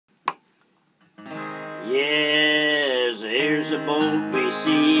Yes, here's a boat we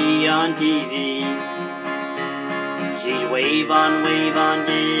see on TV. She's wave on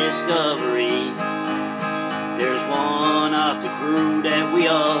Discovery. There's one off the crew that we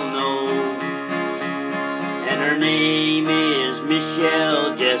all know, and her name is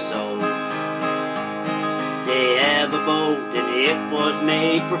Jesso. They have a boat and it was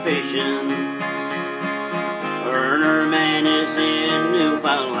made for fishing. Her and her man is in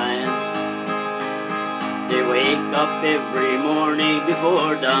Newfoundland. They wake up every morning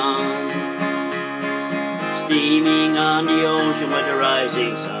before dawn, steaming on the ocean with the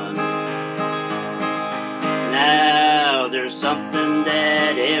rising sun. Now there's something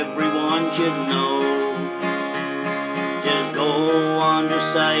that everyone should know. Just go on the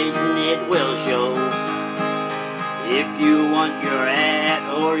site and it will show. If you want your hat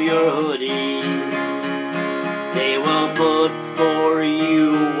or your hoodie, they will put for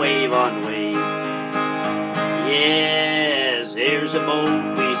you wave on wave. Yes, here's a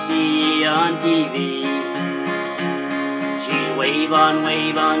boat we see on TV. She's wave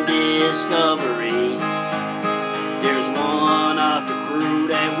on Discovery. There's one off the crew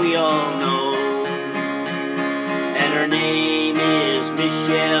that we all know, and her name is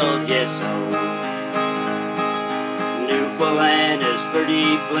Jesso. Newfoundland is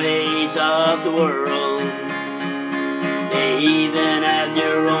pretty place of the world. They even have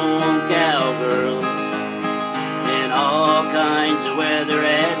their own cowgirl. In all kinds of weather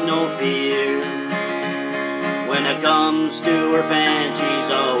at no fear. When it comes to her fan,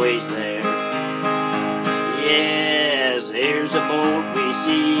 she's always there. Yes, here's a boat we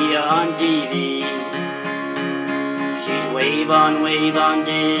see on TV. She's wave on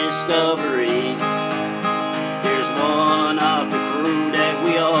Discovery. One of the crew that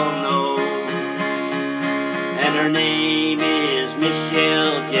we all know, and her name is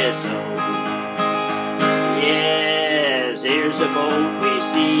Jesso. Yes, here's a boat we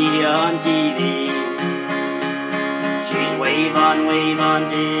see on TV. She's wave on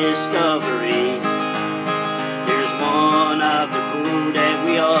Discovery. There's one of the crew that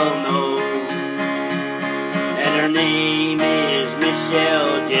we all know, and her name is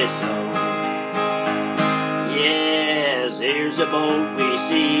Jesso. Here's a boat we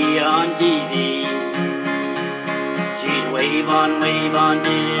see on TV. She's wave on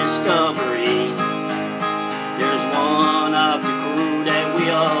Discovery. There's one of the crew that we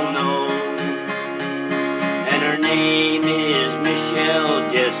all know, and her name is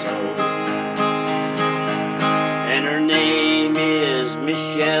Jesso.